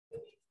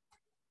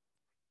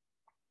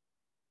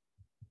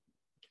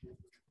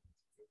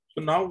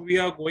So now we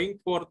are going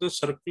for the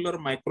circular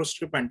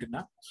microstrip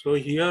antenna. So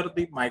here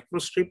the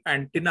microstrip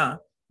antenna,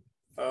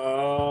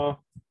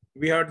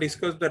 we have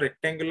discussed the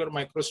rectangular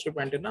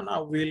microstrip antenna.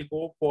 Now we'll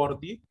go for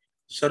the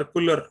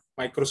circular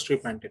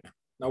microstrip antenna.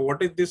 Now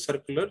what is this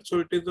circular? So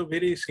it is a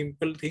very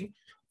simple thing,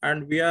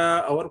 and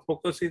our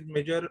focus is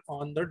major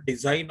on the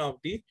design of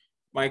the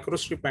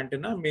microstrip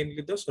antenna,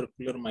 mainly the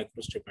circular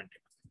microstrip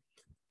antenna.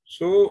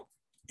 So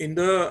in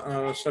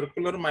the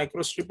circular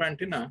microstrip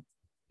antenna,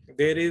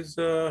 there is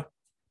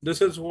this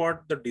is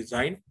what the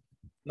design.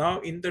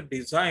 Now in the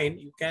design,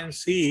 you can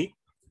see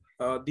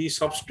the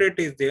substrate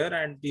is there,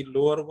 and the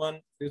lower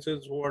one, this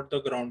is what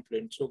the ground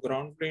plane. So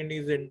ground plane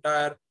is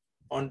entire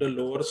on the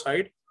lower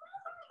side,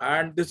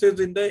 and this is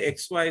in the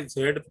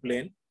XYZ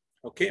plane.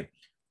 Okay,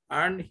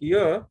 and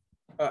here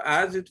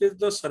as it is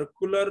the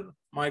circular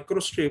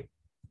microstrip,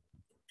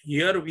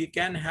 here we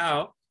can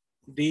have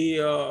the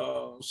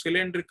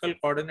cylindrical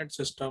coordinate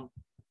system.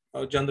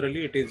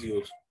 Generally it is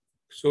used.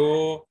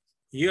 So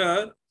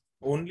here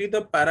only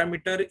the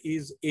parameter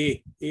is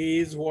A. A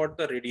is what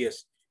the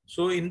radius.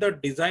 So in the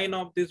design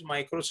of this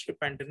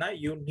microstrip antenna,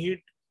 you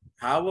need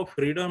have a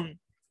freedom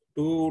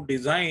to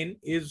design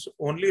is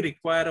only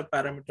require a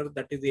parameter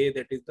that is A,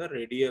 that is the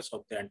radius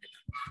of the antenna.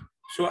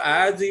 So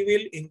as you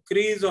will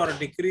increase or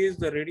decrease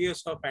the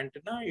radius of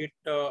antenna, it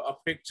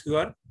affects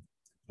your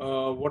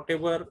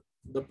whatever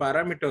the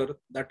parameter,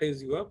 that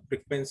is your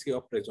frequency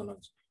of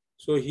resonance.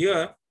 So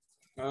here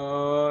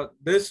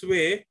this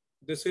way,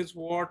 this is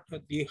what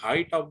the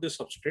height of the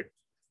substrate.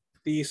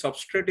 The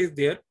substrate is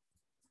there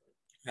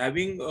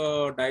having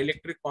a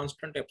dielectric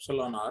constant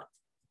epsilon r.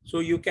 So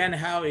you can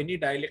have any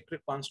dielectric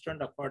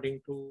constant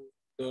according to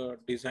the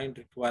design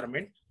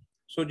requirement.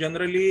 So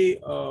generally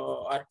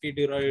RT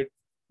Deroid,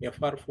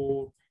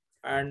 FR4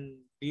 and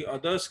the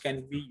others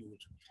can be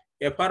used.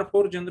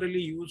 FR4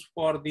 generally used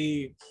for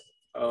the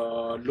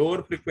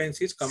lower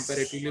frequencies,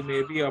 comparatively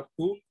maybe up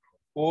to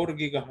 4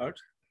 gigahertz,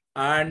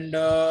 and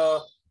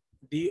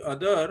the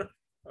other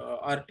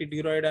RT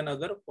Deroid and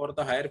other for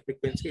the higher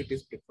frequency it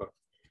is preferred.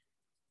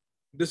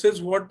 This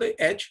is what the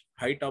H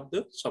height of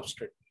the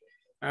substrate,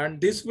 and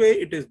this way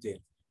it is there.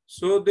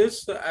 So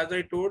this, as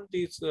I told,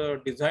 this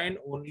design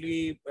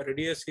only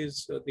radius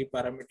is the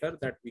parameter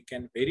that we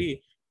can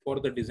vary for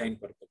the design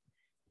purpose.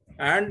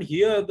 And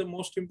here the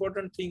most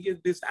important thing is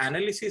this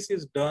analysis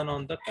is done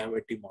on the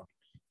cavity model.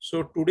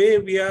 So today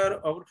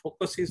our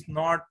focus is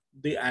not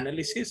the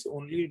analysis,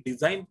 only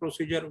design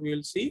procedure we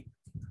will see,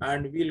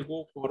 and we'll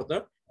go for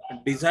the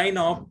design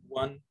of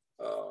one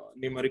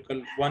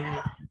numerical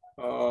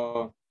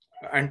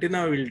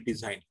antenna will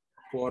design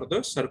for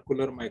the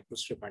circular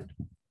microstrip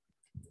antenna.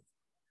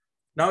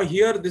 Now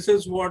here, this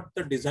is what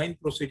the design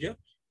procedure.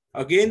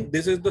 Again,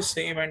 this is the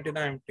same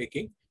antenna I'm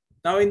taking.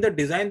 Now in the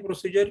design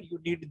procedure, you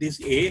need this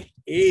A.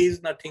 A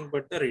is nothing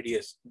but the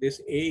radius. This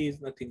A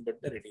is nothing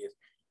but the radius.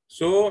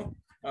 So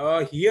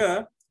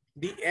here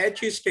the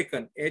H is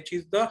taken. H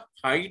is the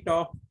height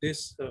of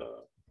this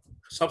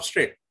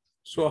substrate.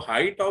 So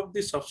height of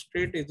the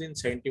substrate is in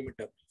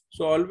centimeter.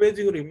 So always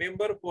you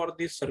remember for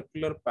this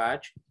circular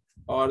patch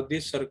or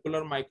this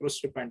circular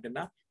microstrip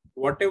antenna,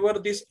 whatever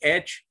this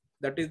H,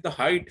 that is the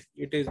height,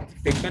 it is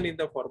taken in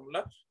the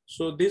formula.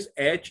 So this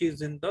H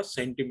is in the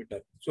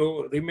centimeter.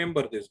 So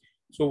remember this.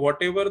 So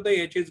whatever the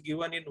H is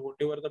given in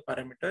whatever the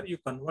parameter, you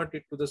convert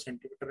it to the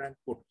centimeter and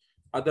put.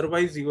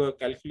 Otherwise, your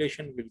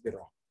calculation will be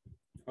wrong.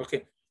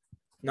 Okay.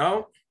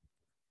 Now,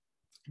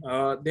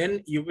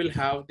 then you will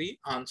have the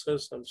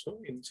answers also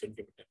in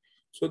centimeter.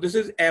 So this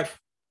is F.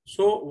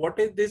 So what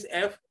is this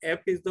F?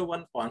 F is the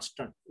one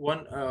constant,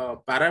 one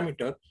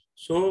parameter.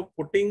 So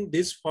putting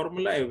this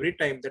formula every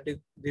time, that is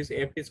this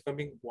F is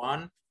coming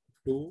 1,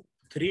 2,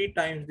 3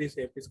 times this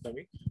F is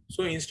coming.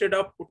 So instead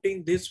of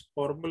putting this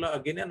formula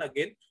again and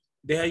again,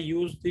 they have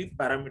used the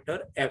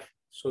parameter F.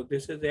 So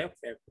this is F,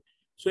 F.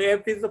 So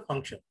F is the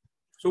function.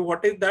 So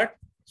what is that?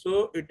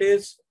 So it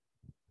is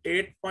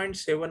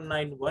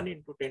 8.791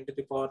 into 10 to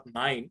the power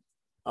 9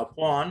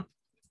 upon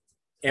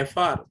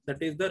FR,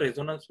 that is the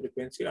resonance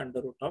frequency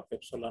under root of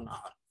epsilon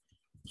R.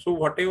 So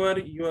whatever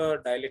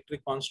your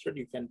dielectric constant,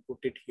 you can put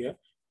it here.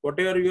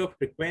 Whatever your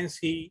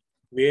frequency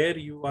where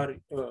you are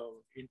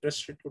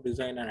interested to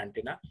design an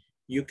antenna,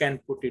 you can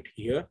put it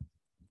here.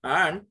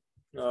 And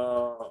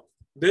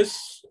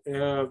this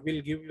will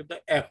give you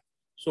the F.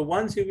 So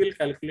once you will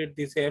calculate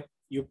this F,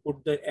 you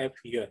put the F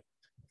here.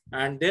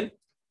 And then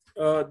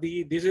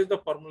this is the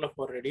formula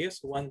for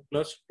radius, 1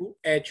 plus 2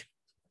 H.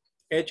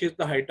 H is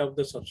the height of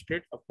the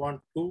substrate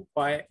upon 2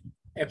 pi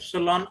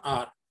epsilon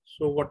R.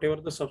 So whatever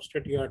the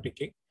substrate you are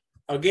taking,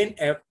 again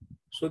F.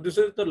 So this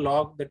is the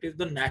log, that is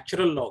the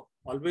natural log.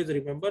 Always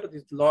remember,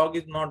 this log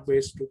is not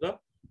based to the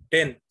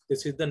 10.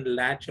 This is the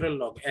natural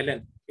log.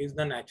 Ln is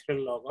the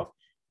natural log of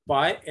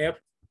pi F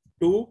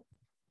 2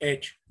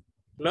 H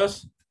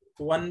plus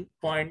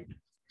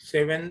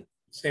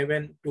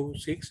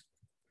 1.7726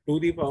 to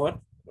the power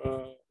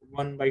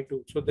 1 by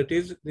 2. So that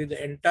is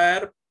the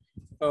entire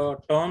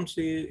terms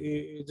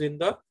is in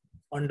the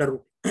under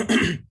root.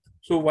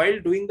 So while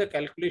doing the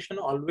calculation,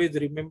 always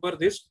remember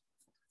this.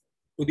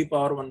 to the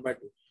power 1 by 2.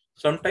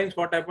 Sometimes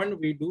what happened,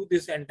 we do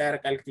this entire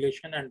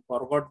calculation and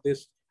forgot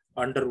this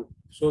under root,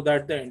 so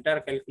that the entire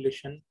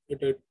calculation, it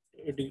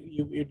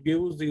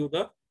gives you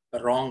the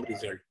wrong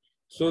result.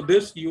 So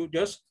this you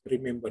just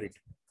remember it.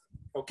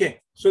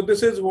 Okay, so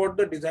this is what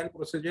the design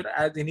procedure.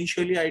 As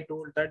initially I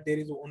told that there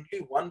is only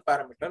one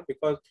parameter,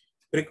 because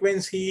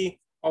frequency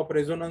of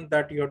resonance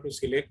that you have to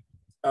select.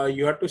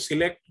 You have to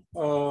select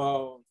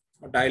a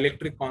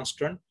dielectric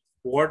constant,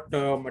 what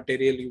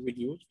material you will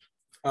use.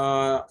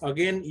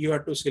 Again, you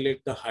have to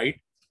select the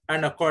height,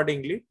 and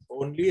accordingly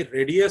only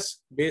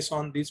radius, based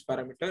on this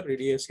parameter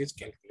radius is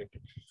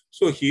calculated.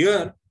 So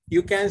here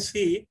you can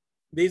see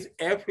this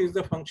f is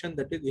the function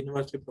that is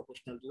inversely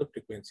proportional to the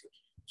frequency.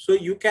 So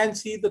you can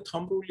see the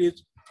thumb rule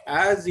is,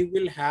 as you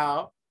will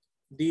have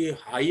the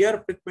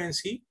higher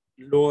frequency,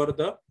 lower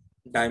the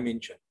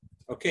dimension.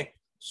 Okay,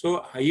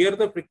 so higher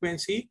the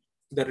frequency,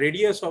 the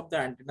radius of the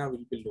antenna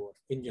will be lower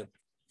in general.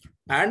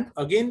 And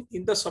again,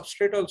 in the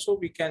substrate also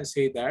we can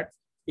say that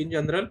in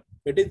general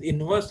it is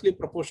inversely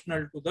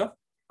proportional to the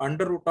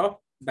under root of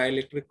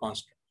dielectric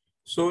constant.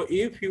 So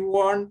if you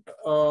want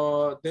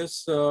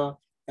this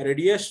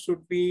radius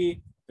should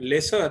be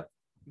lesser,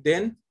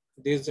 then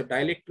this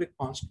dielectric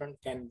constant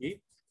can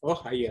be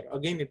higher.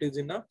 Again, it is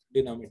in a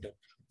denominator.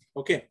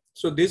 Okay,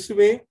 so this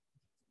way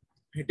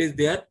it is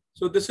there.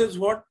 So this is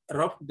what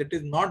rough, that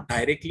is not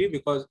directly,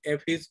 because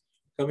f is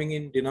coming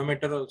in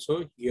denominator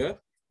also here,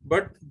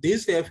 but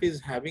this f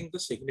is having the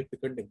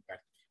significant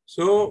impact.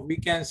 So we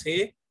can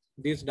say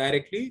this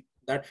directly,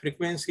 that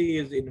frequency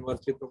is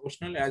inversely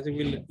proportional. As you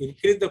will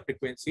increase the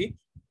frequency,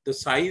 the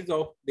size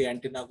of the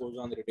antenna goes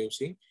on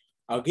reducing.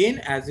 Again,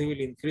 as you will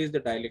increase the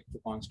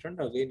dielectric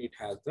constant, again it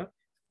has the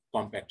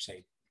compact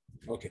size.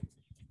 Okay,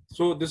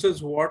 so this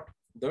is what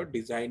the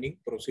designing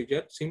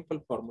procedure, simple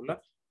formula,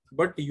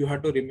 but you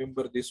have to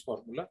remember this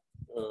formula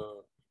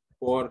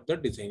for the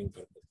designing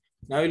purpose.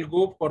 Now we'll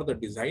go for the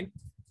design.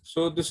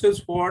 So this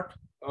is what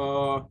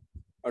a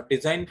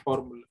design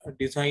formula, a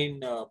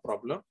design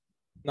problem.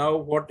 Now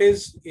what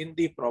is in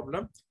the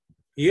problem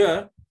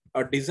here?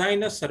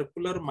 Design a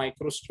circular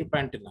microstrip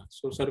antenna.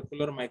 So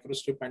circular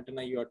microstrip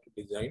antenna you have to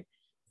design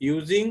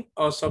using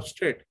a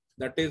substrate.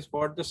 That is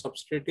what the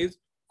substrate is,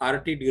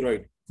 RT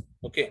dioide.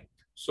 Okay,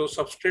 so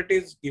substrate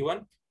is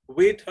given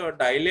with a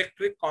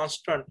dielectric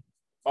constant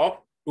of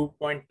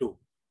 2.2.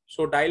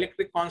 So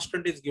dielectric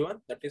constant is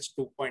given, that is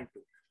 2.2,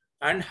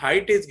 and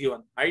height is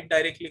given, height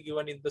directly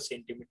given in the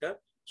centimeter.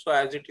 So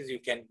as it is you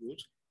can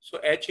use. So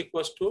h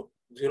equals to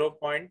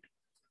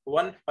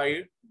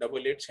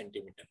 0.1588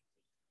 centimeter.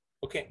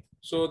 Okay,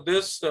 so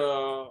this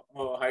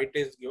height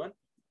is given.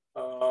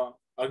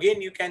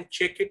 Again, you can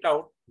check it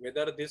out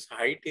whether this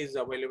height is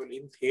available.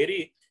 In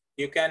theory,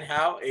 you can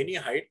have any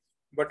height,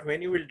 but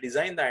when you will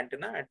design the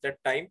antenna, at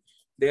that time,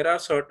 there are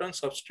certain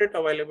substrate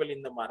available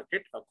in the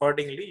market.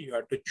 Accordingly, you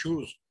have to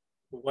choose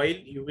while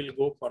you will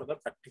go for the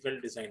practical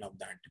design of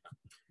the antenna.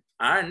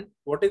 And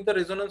what is the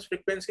resonance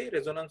frequency?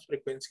 Resonance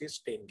frequency is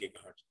 10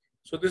 gigahertz.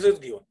 So this is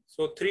given.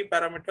 So three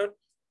parameter,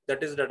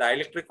 that is the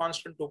dielectric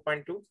constant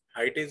 2.2,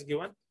 height is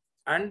given,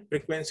 and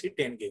frequency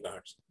 10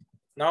 gigahertz.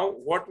 Now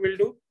what we'll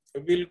do?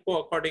 We'll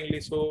go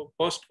accordingly. So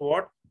first,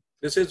 what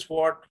this is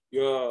what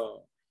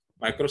your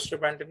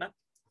microstrip antenna,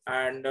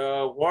 and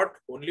what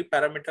only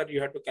parameter you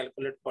have to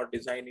calculate for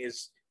design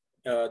is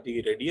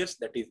the radius,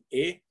 that is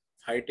a,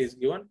 height is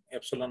given,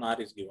 epsilon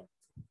r is given,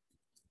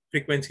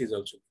 frequency is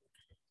also given.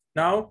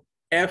 Now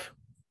f,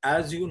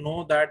 as you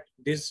know that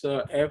this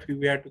f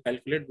we have to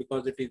calculate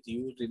because it is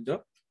used in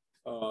the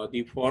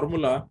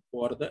formula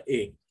for the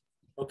a.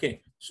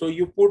 Okay, so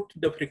you put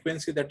the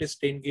frequency, that is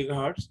 10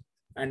 gigahertz,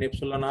 and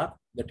epsilon r,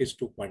 that is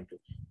 2.2.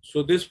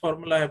 So this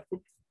formula I have put,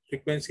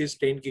 frequency is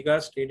 10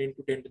 gigahertz, 10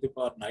 into 10 to the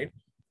power 9,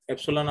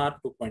 epsilon r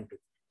 2.2.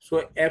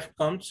 So f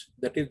comes,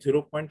 that is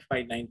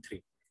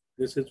 0.593.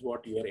 This is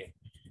what you are in.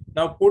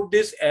 Now put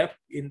this f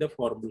in the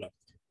formula.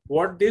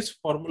 What this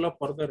formula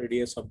for the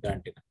radius of the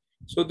antenna?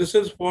 So this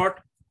is what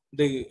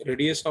the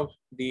radius of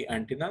the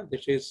antenna.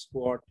 This is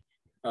what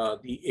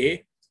the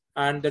a,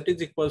 and that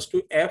is equals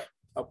to f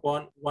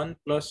upon 1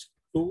 plus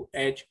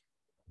 2h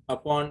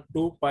upon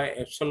 2 pi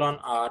epsilon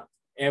r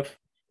f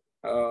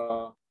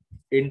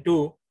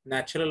into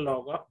natural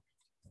log of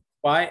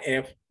pi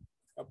f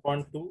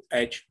upon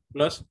 2h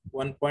plus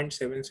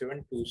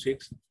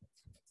 1.7726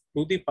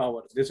 to the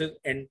power. This is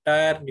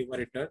entire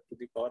numerator to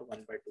the power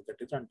 1 by 2, that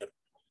is under.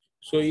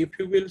 So if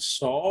you will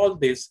solve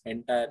this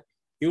entire,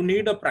 you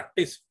need a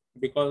practice,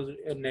 because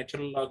a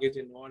natural log is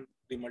involved,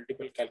 the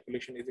multiple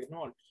calculation is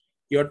involved.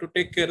 You have to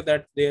take care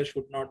that there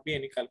should not be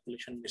any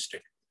calculation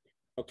mistake.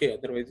 Okay,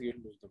 otherwise you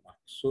will lose the mark.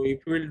 So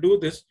if you will do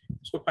this,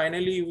 so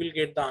finally you will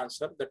get the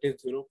answer, that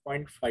is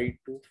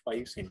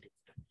 0.525 centimeter.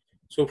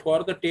 So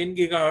for the 10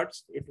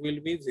 gigahertz, it will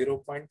be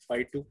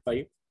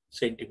 0.525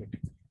 centimeter.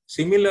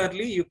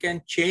 Similarly, you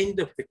can change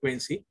the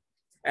frequency,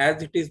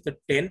 as it is the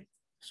 10.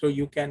 So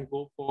you can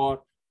go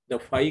for the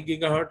 5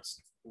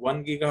 gigahertz,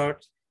 1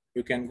 gigahertz,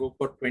 you can go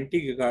for 20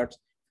 gigahertz,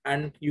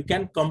 and you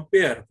can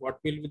compare what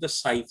will be the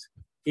size,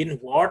 in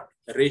what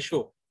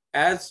ratio.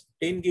 As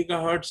 10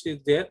 gigahertz is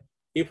there,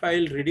 if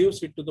I'll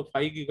reduce it to the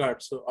 5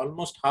 gigahertz, so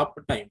almost half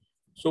the time.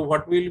 So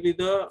what will be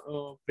the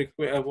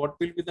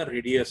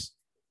radius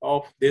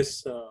of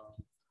this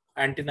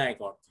antenna I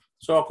got?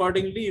 So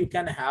accordingly, you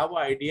can have an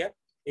idea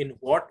in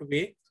what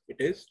way it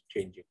is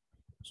changing.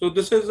 So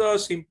this is a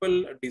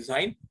simple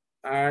design,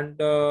 and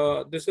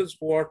this is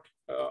what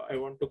I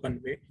want to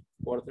convey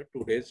for the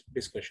today's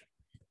discussion.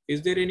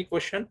 Is there any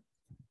question?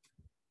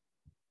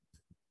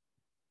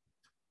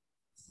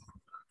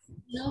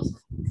 No.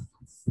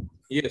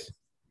 Yes.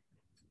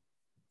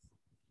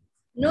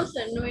 No,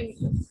 sir. No.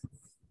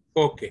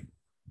 Okay.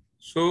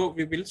 So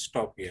we will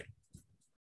stop here.